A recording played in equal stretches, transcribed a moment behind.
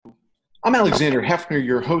I'm Alexander Hefner,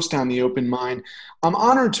 your host on The Open Mind. I'm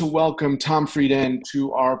honored to welcome Tom Frieden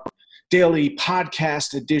to our daily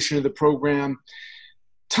podcast edition of the program.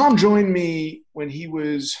 Tom joined me when he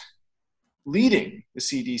was leading the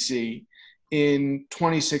CDC in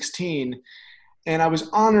 2016, and I was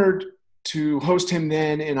honored to host him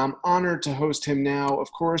then, and I'm honored to host him now.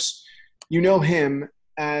 Of course, you know him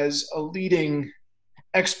as a leading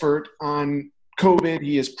expert on COVID.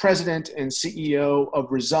 He is president and CEO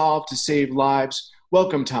of Resolve to Save Lives.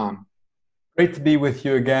 Welcome, Tom. Great to be with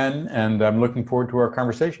you again, and I'm looking forward to our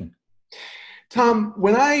conversation. Tom,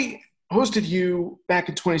 when I hosted you back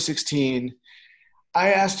in 2016,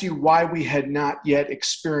 I asked you why we had not yet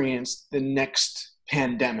experienced the next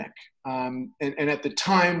pandemic. And at the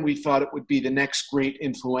time, we thought it would be the next great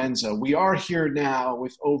influenza. We are here now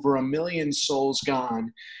with over 1 million souls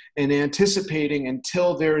gone and anticipating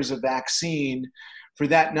until there is a vaccine for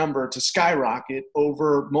that number to skyrocket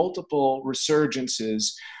over multiple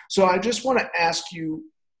resurgences. So I just want to ask you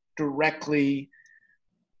directly,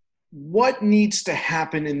 what needs to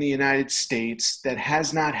happen in the United States that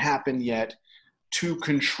has not happened yet to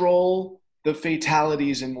control the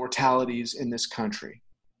fatalities and mortalities in this country?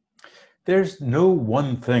 There's no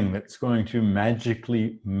one thing that's going to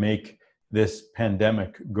magically make this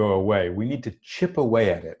pandemic go away. We need to chip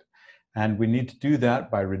away at it. And we need to do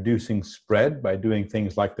that by reducing spread, by doing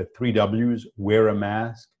things like the 3 Ws: wear a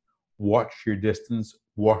mask, watch your distance,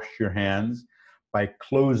 wash your hands, by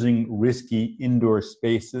closing risky indoor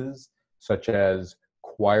spaces such as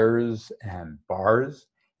choirs and bars,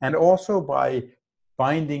 and also by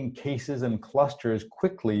finding cases and clusters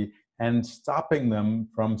quickly and stopping them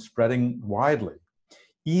from spreading widely.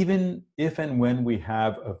 Even if and when we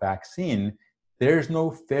have a vaccine, there's no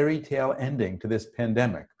fairy tale ending to this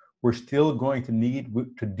pandemic. We're still going to need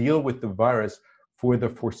to deal with the virus for the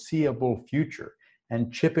foreseeable future.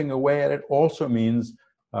 And chipping away at it also means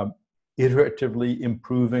iteratively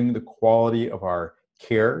improving the quality of our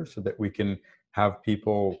care so that we can have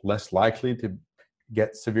people less likely to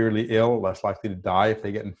get severely ill, less likely to die if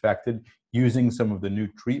they get infected, using some of the new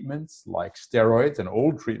treatments like steroids, an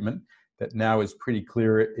old treatment that now is pretty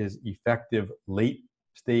clear is effective late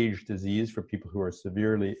stage disease for people who are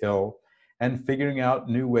severely ill, and figuring out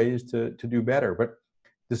new ways to do better. But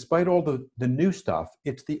despite all the new stuff,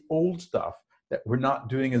 it's the old stuff that we're not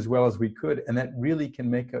doing as well as we could, and that really can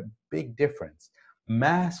make a big difference.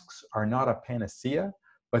 Masks are not a panacea,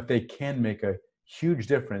 but they can make a huge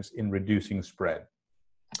difference in reducing spread.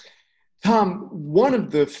 Tom, one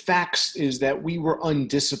of the facts is that we were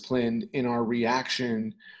undisciplined in our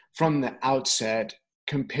reaction from the outset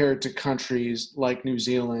compared to countries like New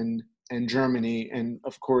Zealand and Germany and,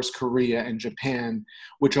 of course, Korea and Japan,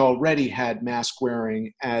 which already had mask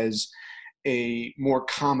wearing as a more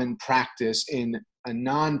common practice in a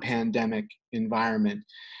non-pandemic environment.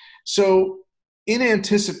 So in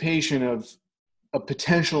anticipation of a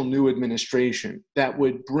potential new administration that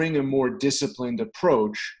would bring a more disciplined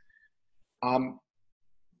approach,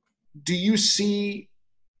 do you see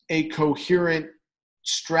a coherent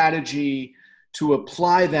strategy to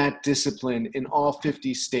apply that discipline in all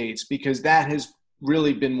 50 states? Because that has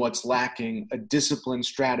really been what's lacking, a disciplined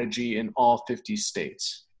strategy in all 50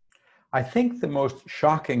 states. I think the most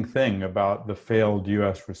shocking thing about the failed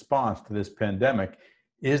US response to this pandemic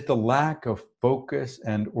is the lack of focus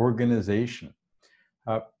and organization.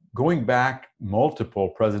 Going back multiple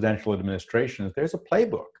presidential administrations, there's a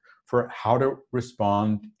playbook for how to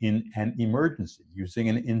respond in an emergency using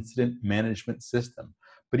an incident management system.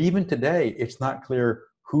 But even today, it's not clear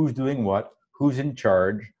who's doing what, who's in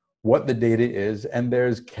charge, what the data is, and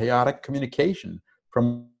there's chaotic communication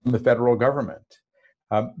from the federal government.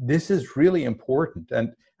 This is really important.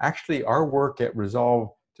 And actually, our work at Resolve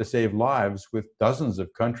to Save Lives with dozens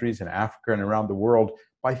of countries in Africa and around the world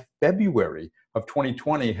by February of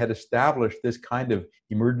 2020 had established this kind of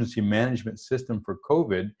emergency management system for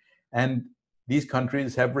COVID. And these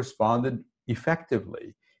countries have responded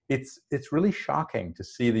effectively. It's really shocking to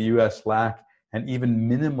see the US lack an even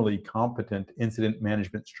minimally competent incident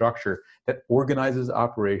management structure that organizes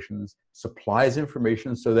operations, supplies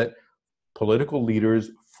information so that political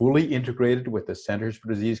leaders fully integrated with the Centers for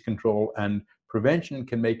Disease Control and Prevention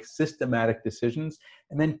can make systematic decisions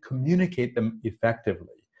and then communicate them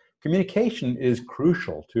effectively. Communication is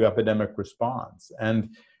crucial to epidemic response.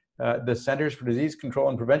 And the Centers for Disease Control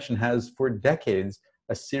and Prevention has for decades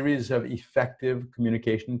a series of effective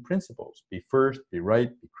communication principles. Be first, be right,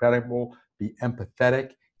 be credible, be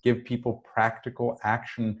empathetic, give people practical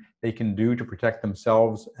action they can do to protect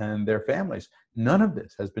themselves and their families. None of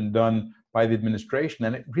this has been done by the administration,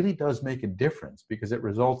 and it really does make a difference because it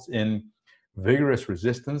results in vigorous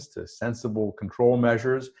resistance to sensible control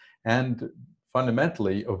measures, and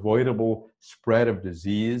fundamentally avoidable spread of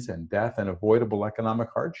disease and death and avoidable economic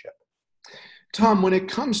hardship. Tom, when it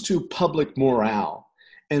comes to public morale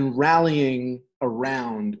and rallying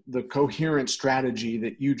around the coherent strategy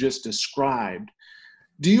that you just described,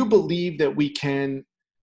 do you believe that we can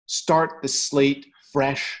start the slate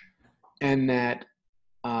fresh and that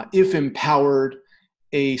if empowered,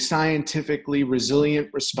 a scientifically resilient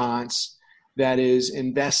response that is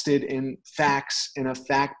invested in facts and a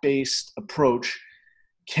fact-based approach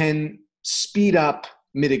can speed up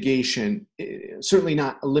mitigation, certainly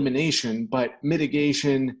not elimination, but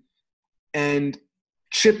mitigation, and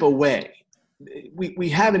chip away? We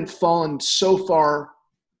haven't fallen so far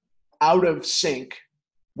out of sync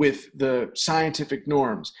with the scientific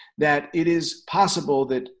norms that it is possible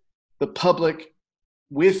that the public,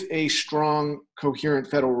 with a strong, coherent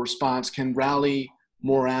federal response, can rally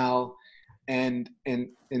morale and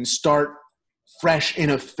start fresh in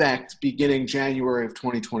effect beginning January of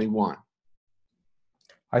 2021.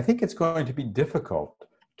 I think it's going to be difficult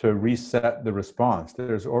to reset the response.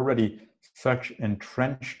 There's already such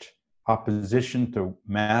entrenched opposition to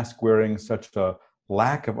mask wearing, such a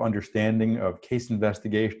lack of understanding of case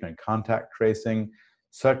investigation and contact tracing,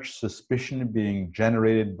 such suspicion being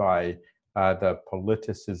generated by the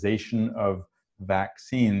politicization of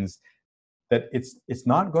vaccines, that it's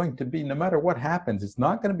not going to be, no matter what happens, it's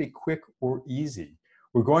not going to be quick or easy.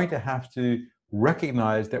 We're going to have to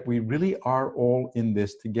recognize that we really are all in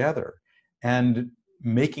this together, and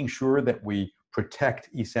making sure that we protect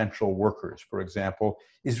essential workers, for example,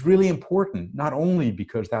 is really important, not only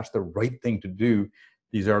because that's the right thing to do.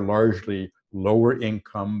 These are largely lower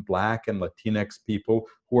income Black and Latinx people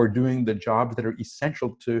who are doing the jobs that are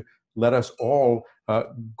essential to let us all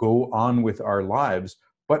go on with our lives,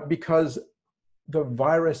 but because the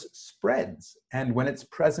virus spreads, and when it's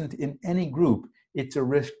present in any group, it's a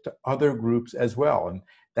risk to other groups as well. And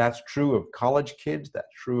that's true of college kids,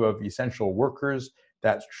 that's true of essential workers,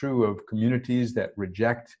 that's true of communities that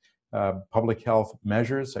reject public health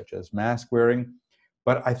measures such as mask wearing.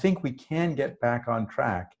 But I think we can get back on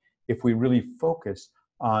track if we really focus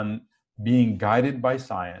on being guided by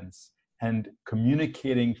science and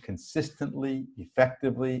communicating consistently,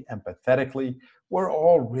 effectively, empathetically. We're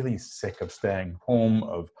all really sick of staying home,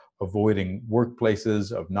 of avoiding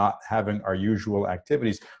workplaces, of not having our usual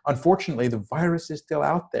activities. Unfortunately, the virus is still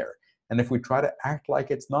out there. And if we try to act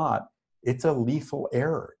like it's not, it's a lethal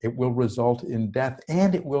error. It will result in death,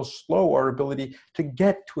 and it will slow our ability to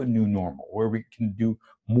get to a new normal where we can do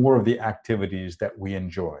more of the activities that we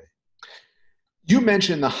enjoy. You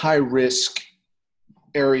mentioned the high-risk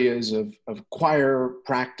areas of choir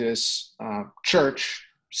practice, church,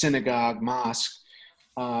 synagogue, mosque,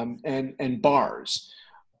 and bars.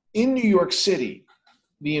 In New York City,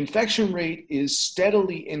 the infection rate is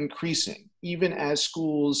steadily increasing, even as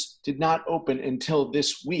schools did not open until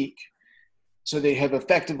this week. So they have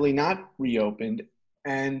effectively not reopened,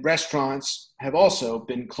 and restaurants have also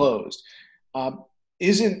been closed.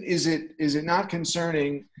 Is it not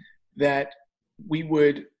concerning that we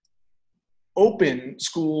would open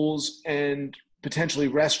schools and potentially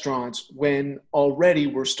restaurants when already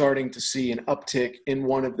we're starting to see an uptick in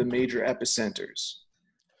one of the major epicenters?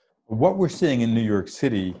 What we're seeing in New York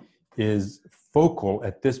City is focal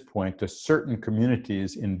at this point to certain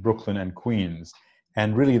communities in Brooklyn and Queens.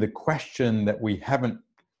 And really the question that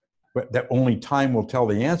that only time will tell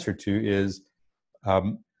the answer to is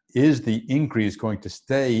the increase going to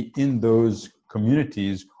stay in those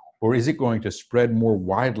communities, or is it going to spread more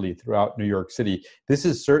widely throughout New York City? This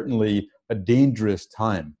is certainly a dangerous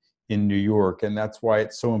time in New York, and that's why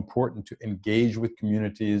it's so important to engage with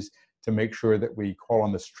communities, to make sure that we call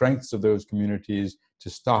on the strengths of those communities to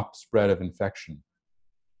stop spread of infection.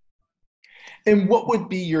 And what would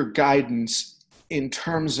be your guidance in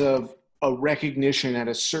terms of a recognition at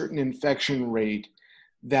a certain infection rate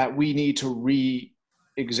that we need to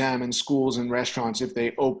re-examine schools and restaurants if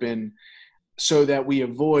they open, so that we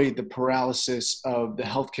avoid the paralysis of the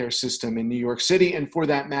healthcare system in New York City, and for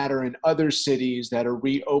that matter in other cities that are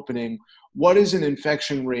reopening? What is an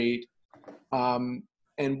infection rate,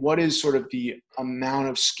 and what is sort of the amount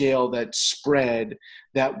of scale that spread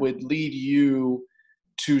that would lead you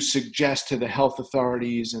to suggest to the health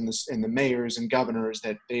authorities and the mayors and governors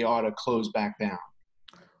that they ought to close back down?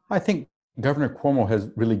 I think Governor Cuomo has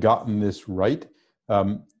really gotten this right.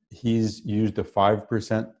 He's used a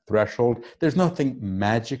 5% threshold. There's nothing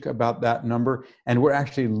magic about that number, and we're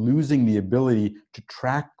actually losing the ability to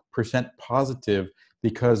track percent positive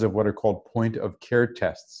because of what are called point of care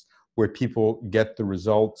tests, where people get the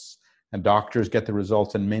results and doctors get the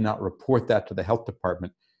results and may not report that to the health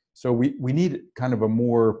department. So we need kind of a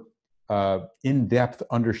more in-depth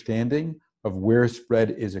understanding of where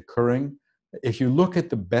spread is occurring. If you look at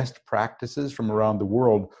the best practices from around the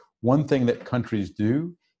world, one thing that countries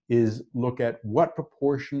do is look at what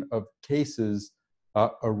proportion of cases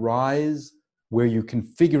arise where you can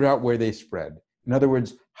figure out where they spread. In other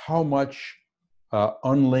words, how much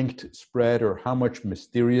unlinked spread or how much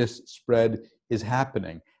mysterious spread is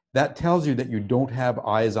happening. That tells you that you don't have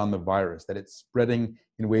eyes on the virus, that it's spreading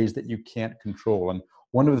in ways that you can't control. And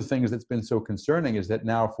one of the things that's been so concerning is that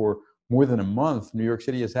now for more than a month, New York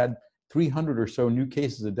City has had 300 or so new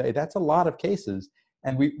cases a day. That's a lot of cases.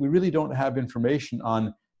 And we really don't have information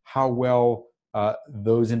on how well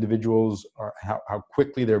those individuals are, how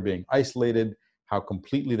quickly they're being isolated, how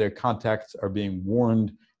completely their contacts are being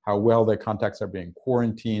warned, how well their contacts are being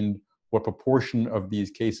quarantined, what proportion of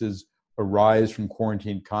these cases arise from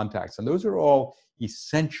quarantined contacts. And those are all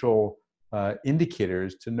essential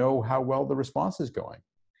indicators to know how well the response is going.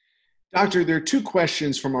 Doctor, there are two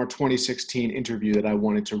questions from our 2016 interview that I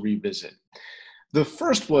wanted to revisit. The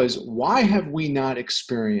first was, why have we not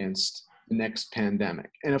experienced the next pandemic?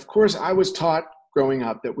 And of course, I was taught growing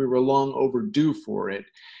up that we were long overdue for it.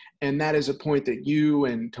 And that is a point that you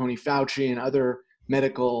and Tony Fauci and other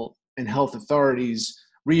medical and health authorities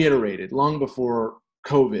reiterated long before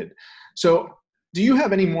COVID. So do you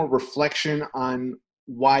have any more reflection on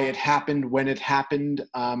why it happened when it happened?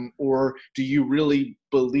 Or do you really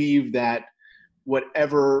believe that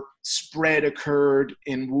whatever spread occurred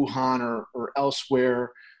in Wuhan or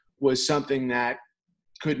elsewhere was something that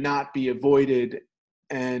could not be avoided?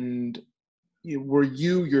 And were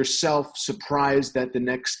you yourself surprised that the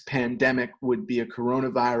next pandemic would be a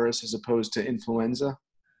coronavirus as opposed to influenza?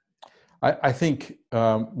 I think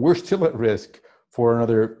we're still at risk for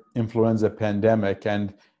another influenza pandemic,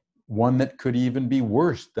 and one that could even be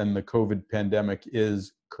worse than the COVID pandemic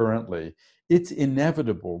is currently. It's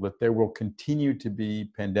inevitable that there will continue to be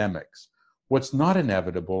pandemics. What's not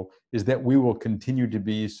inevitable is that we will continue to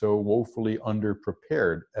be so woefully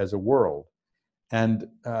underprepared as a world. And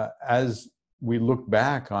as we look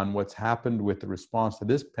back on what's happened with the response to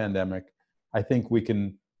this pandemic, I think we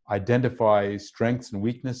can identify strengths and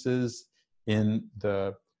weaknesses in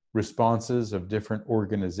the responses of different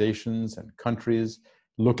organizations and countries,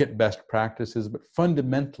 look at best practices, but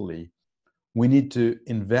fundamentally, we need to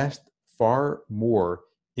invest far more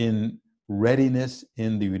in readiness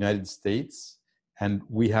in the United States. And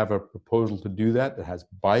we have a proposal to do that that has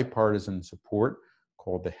bipartisan support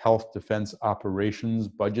called the Health Defense Operations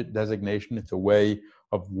Budget Designation. It's a way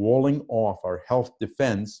of walling off our health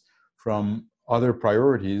defense from other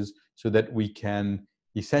priorities so that we can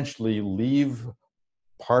essentially leave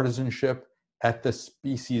partisanship at the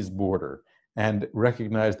species border and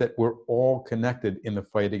recognize that we're all connected in the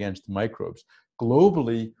fight against microbes.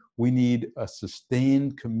 Globally, we need a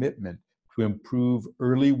sustained commitment to improve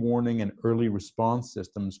early warning and early response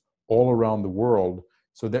systems all around the world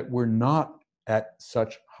so that we're not at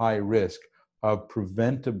such high risk of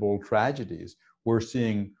preventable tragedies. We're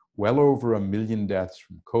seeing well over 1 million deaths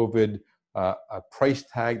from COVID, a price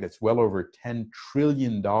tag that's well over $10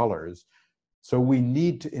 trillion. So we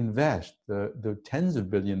need to invest the tens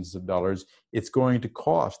of billions of dollars it's going to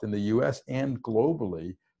cost in the US and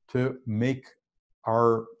globally to make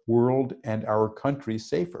our world and our country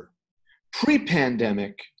safer.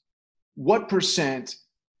 Pre-pandemic, what percent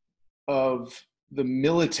of the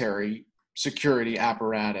military security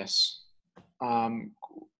apparatus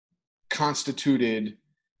constituted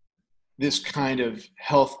this kind of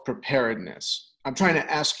health preparedness? I'm trying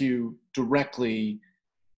to ask you directly,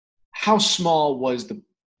 how small was the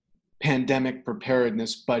pandemic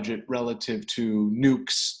preparedness budget relative to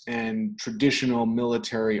nukes and traditional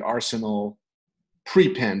military arsenal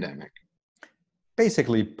pre-pandemic?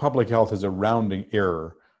 Basically, public health is a rounding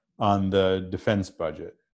error on the defense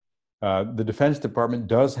budget. The Defense Department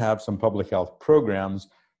does have some public health programs.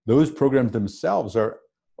 Those programs themselves are,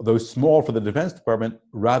 though small for the Defense Department,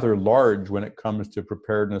 rather large when it comes to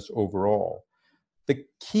preparedness overall. The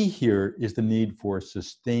key here is the need for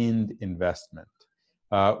sustained investment.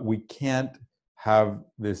 We can't have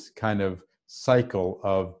this kind of cycle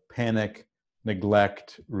of panic,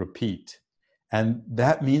 neglect, repeat. And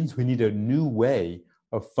that means we need a new way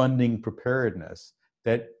of funding preparedness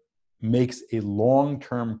that makes a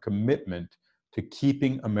long-term commitment to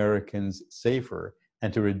keeping Americans safer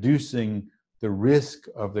and to reducing the risk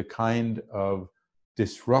of the kind of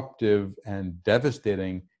disruptive and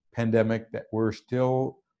devastating pandemic that we're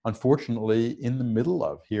still, unfortunately, in the middle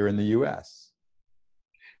of here in the US.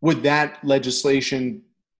 Would that legislation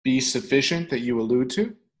be sufficient that you allude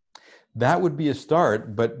to? that would be a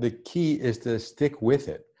start, but the key is to stick with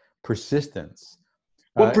it. Persistence.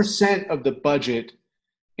 What percent of the budget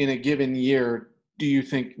in a given year do you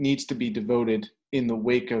think needs to be devoted in the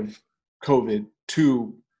wake of COVID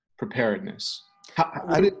to preparedness?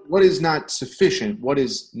 What is not sufficient? What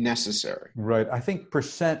is necessary? Right. I think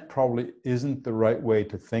percent probably isn't the right way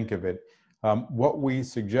to think of it. What we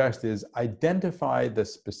suggest is identify the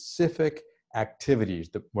specific activities,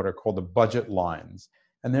 what are called the budget lines,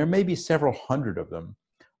 and there may be several hundred of them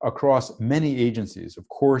across many agencies. Of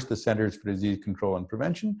course, the Centers for Disease Control and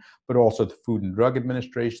Prevention, but also the Food and Drug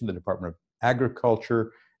Administration, the Department of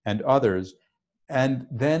Agriculture, and others, and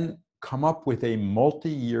then come up with a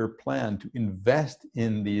multi-year plan to invest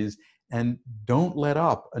in these, and don't let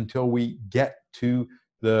up until we get to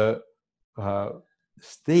the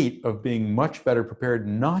state of being much better prepared,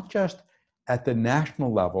 not just at the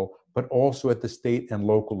national level, but also at the state and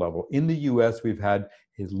local level. In the US, we've had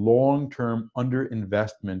a long-term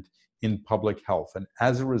underinvestment in public health. And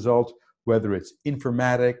as a result, whether it's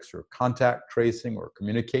informatics or contact tracing or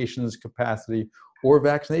communications capacity or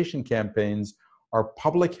vaccination campaigns, our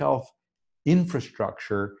public health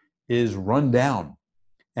infrastructure is run down.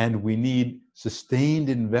 And we need sustained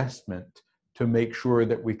investment to make sure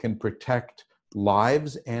that we can protect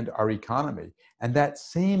lives and our economy. And that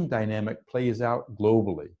same dynamic plays out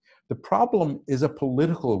globally. The problem is a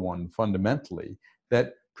political one, fundamentally,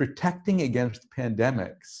 that protecting against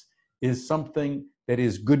pandemics is something that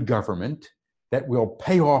is good government, that will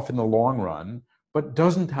pay off in the long run, but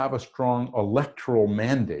doesn't have a strong electoral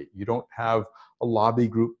mandate. You don't have a lobby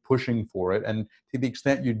group pushing for it. And to the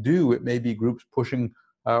extent you do, it may be groups pushing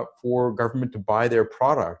for government to buy their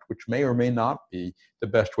product, which may or may not be the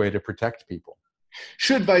best way to protect people.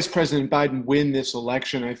 Should Vice President Biden win this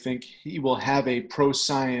election, I think he will have a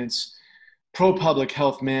pro-science, pro-public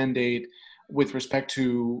health mandate with respect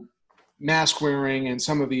to mask wearing and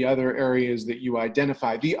some of the other areas that you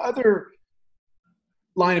identify. The other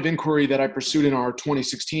line of inquiry that I pursued in our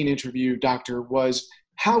 2016 interview, Doctor, was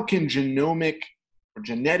how can genomic or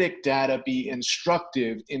genetic data be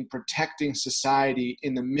instructive in protecting society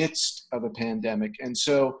in the midst of a pandemic? And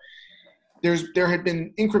so there had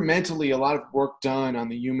been incrementally a lot of work done on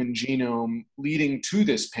the human genome leading to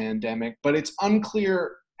this pandemic, but it's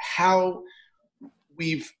unclear how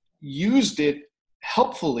we've used it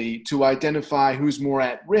helpfully to identify who's more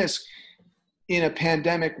at risk in a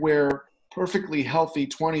pandemic where perfectly healthy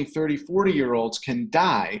 20, 30, 40-year-olds can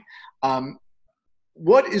die.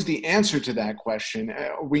 What is the answer to that question?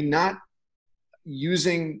 Are we not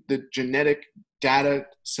using the genetic data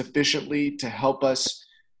sufficiently to help us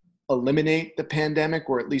eliminate the pandemic,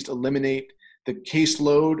 or at least eliminate the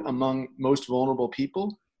caseload among most vulnerable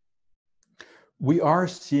people? We are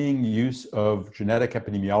seeing use of genetic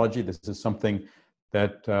epidemiology. This is something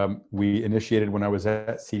that we initiated when I was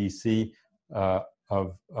at CDC,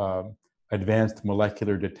 of advanced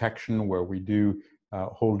molecular detection, where we do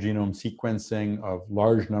whole genome sequencing of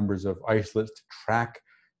large numbers of isolates to track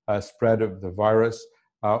spread of the virus.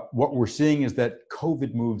 What we're seeing is that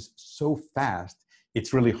COVID moves so fast,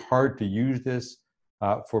 it's really hard to use this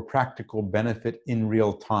for practical benefit in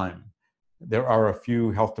real time. There are a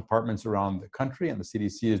few health departments around the country, and the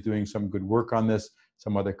CDC is doing some good work on this.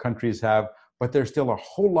 Some other countries have, but there's still a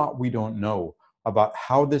whole lot we don't know about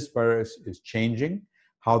how this virus is changing,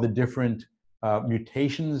 how the different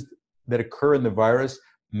mutations that occur in the virus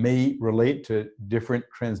may relate to different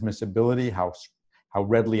transmissibility, how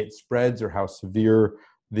readily it spreads, or how severe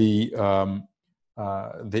the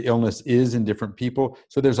illness is in different people.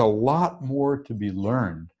 So there's a lot more to be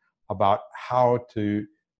learned about how to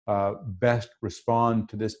best respond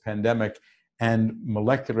to this pandemic, and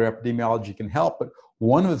molecular epidemiology can help. But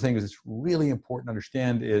one of the things that's really important to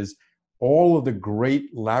understand is all of the great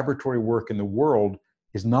laboratory work in the world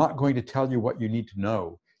is not going to tell you what you need to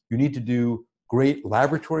know. You need to do great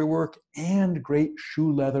laboratory work and great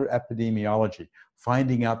shoe leather epidemiology,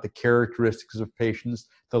 finding out the characteristics of patients,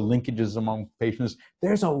 the linkages among patients.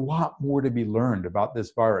 There's a lot more to be learned about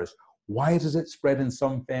this virus. Why does it spread in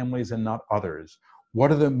some families and not others?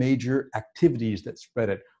 What are the major activities that spread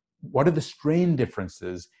it? What are the strain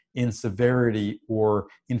differences in severity or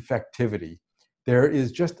infectivity? There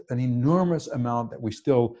is just an enormous amount that we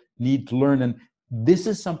still need to learn. And this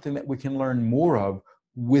is something that we can learn more of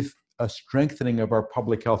with a strengthening of our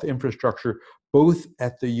public health infrastructure, both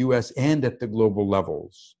at the US and at the global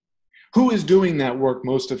levels. Who is doing that work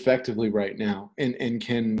most effectively right now and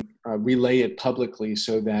can relay it publicly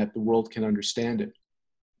so that the world can understand it?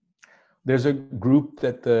 There's a group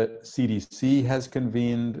that the CDC has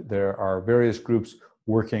convened. There are various groups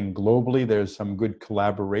working globally. There's some good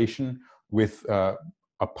collaboration with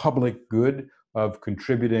a public good of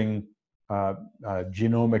contributing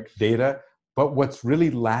genomic data. But what's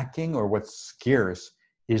really lacking or what's scarce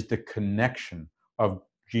is the connection of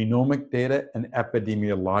genomic data and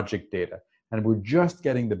epidemiologic data. And we're just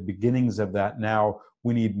getting the beginnings of that now.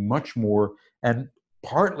 We need much more. And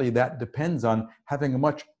partly that depends on having a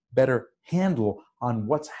much better handle on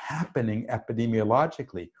what's happening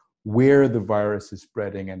epidemiologically, where the virus is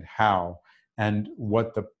spreading and how, and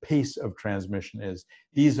what the pace of transmission is.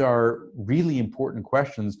 These are really important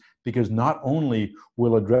questions because not only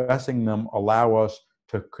will addressing them allow us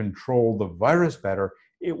to control the virus better,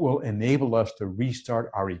 it will enable us to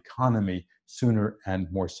restart our economy sooner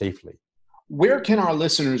and more safely. Where can our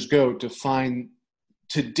listeners go to find,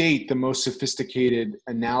 to date, the most sophisticated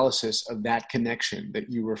analysis of that connection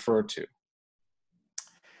that you refer to?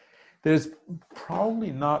 There's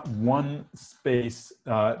probably not one space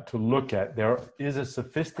to look at. There is a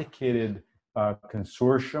sophisticated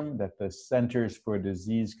consortium that the Centers for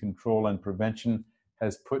Disease Control and Prevention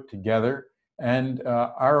has put together. And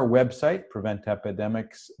our website,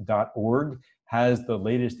 preventepidemics.org, has the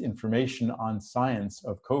latest information on science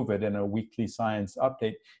of COVID and a weekly science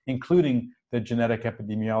update, including the genetic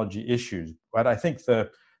epidemiology issues. But I think the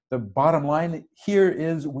bottom line here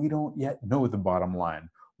is we don't yet know the bottom line.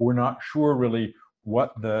 We're not sure really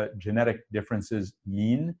what the genetic differences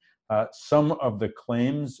mean. Some of the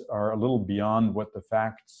claims are a little beyond what the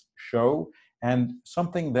facts show. And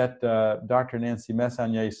something that Dr. Nancy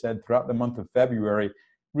Messonnier said throughout the month of February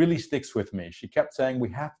really sticks with me. She kept saying, we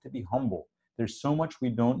have to be humble. There's so much we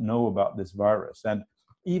don't know about this virus. And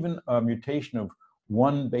even a mutation of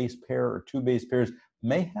one base pair or two base pairs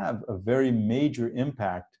may have a very major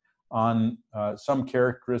impact on some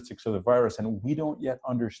characteristics of the virus, and we don't yet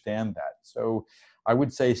understand that. So I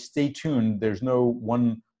would say stay tuned. There's no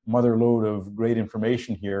one mother lode of great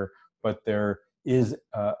information here, but there is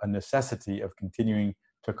a necessity of continuing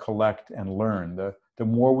to collect and learn. The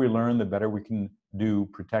more we learn, the better we can do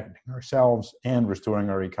protecting ourselves and restoring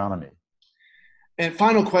our economy. And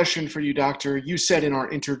final question for you, Doctor. You said in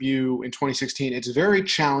our interview in 2016, it's very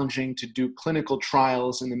challenging to do clinical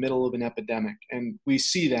trials in the middle of an epidemic. And we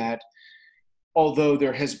see that, although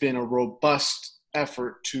there has been a robust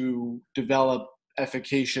effort to develop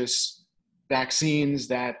efficacious vaccines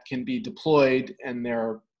that can be deployed, and there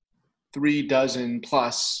are 36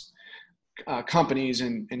 plus companies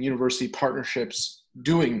and university partnerships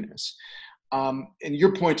doing this. And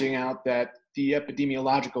you're pointing out that the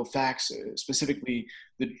epidemiological facts, specifically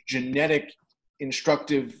the genetic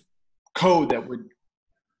instructive code that would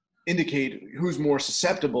indicate who's more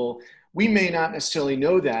susceptible, we may not necessarily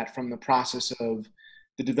know that from the process of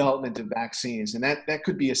the development of vaccines. And that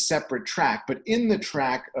could be a separate track. But in the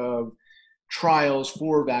track of trials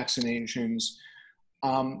for vaccinations,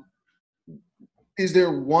 is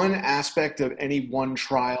there one aspect of any one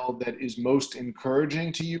trial that is most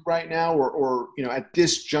encouraging to you right now? Or at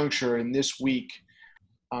this juncture in this week,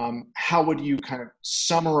 how would you kind of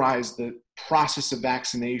summarize the process of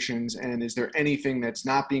vaccinations? And is there anything that's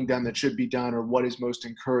not being done that should be done, or what is most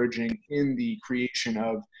encouraging in the creation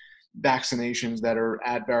of vaccinations that are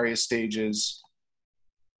at various stages?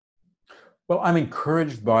 Well, I'm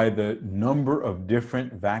encouraged by the number of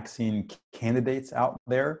different vaccine candidates out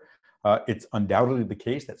there. It's undoubtedly the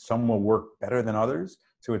case that some will work better than others.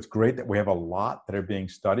 So it's great that we have a lot that are being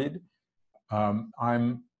studied.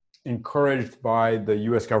 I'm encouraged by the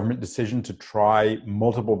US government decision to try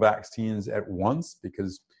multiple vaccines at once,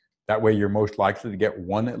 because that way you're most likely to get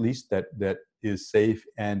one at least that is safe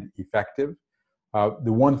and effective.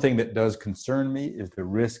 The one thing that does concern me is the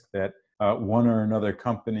risk that one or another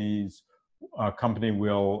company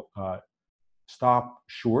will stop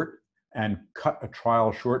short and cut a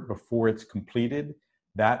trial short before it's completed.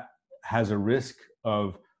 That has a risk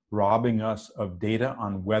of robbing us of data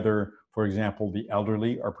on whether, for example, the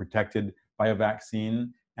elderly are protected by a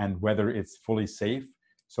vaccine and whether it's fully safe.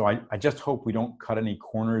 So I just hope we don't cut any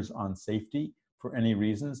corners on safety for any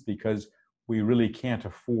reasons, because we really can't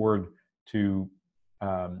afford to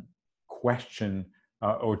question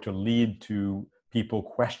or to lead to people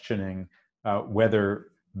questioning whether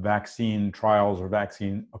vaccine trials or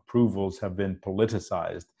vaccine approvals have been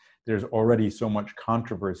politicized. There's already so much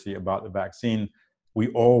controversy about the vaccine. We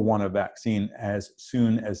all want a vaccine as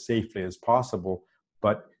soon as safely as possible,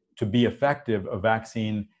 but to be effective, a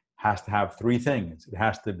vaccine has to have three things. It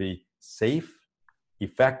has to be safe,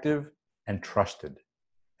 effective, and trusted.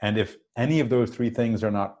 And if any of those three things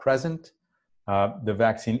are not present, the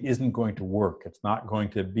vaccine isn't going to work. It's not going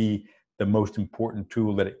to be the most important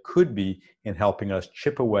tool that it could be in helping us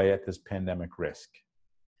chip away at this pandemic risk.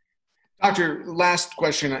 Doctor, last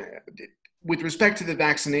question. with respect to the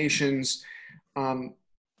vaccinations,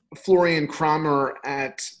 Florian Kramer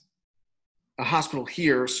at a hospital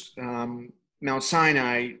here, Mount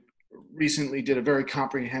Sinai, recently did a very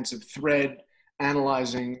comprehensive thread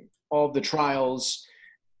analyzing all of the trials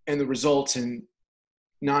and the results in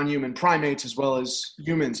non-human primates as well as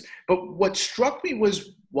humans. But what struck me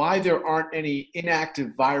was why there aren't any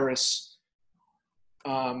inactive virus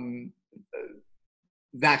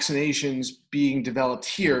vaccinations being developed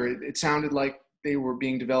here. It sounded like they were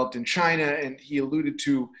being developed in China, and he alluded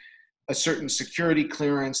to a certain security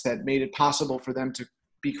clearance that made it possible for them to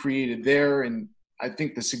be created there. And I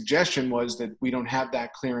think the suggestion was that we don't have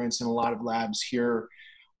that clearance in a lot of labs here.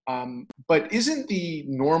 But isn't the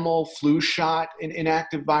normal flu shot an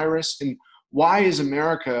inactive virus? And why is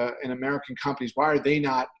America and American companies, why are they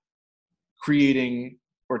not creating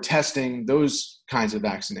or testing those kinds of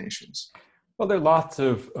vaccinations? Well, there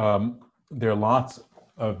are lots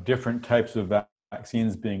of different types of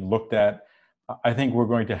vaccines being looked at. I think we're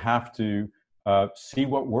going to have to see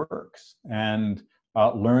what works and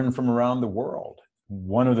learn from around the world.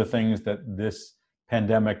 One of the things that this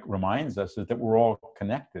pandemic reminds us is that we're all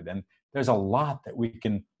connected, and there's a lot that we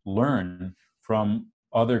can learn from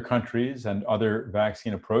other countries and other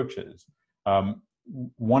vaccine approaches.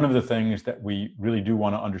 One of the things that we really do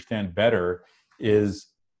want to understand better is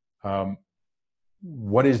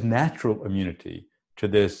what is natural immunity to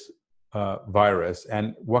this virus,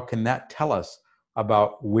 and what can that tell us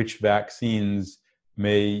about which vaccines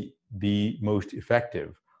may be most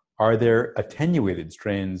effective? Are there attenuated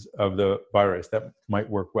strains of the virus that might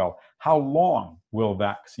work well? How long will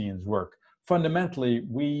vaccines work? Fundamentally,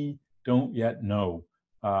 we don't yet know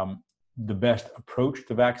the best approach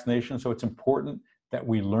to vaccination, so it's important that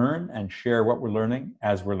we learn and share what we're learning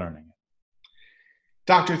as we're learning it.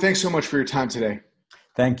 Doctor, thanks so much for your time today.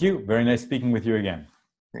 Thank you. Very nice speaking with you again.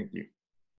 Thank you.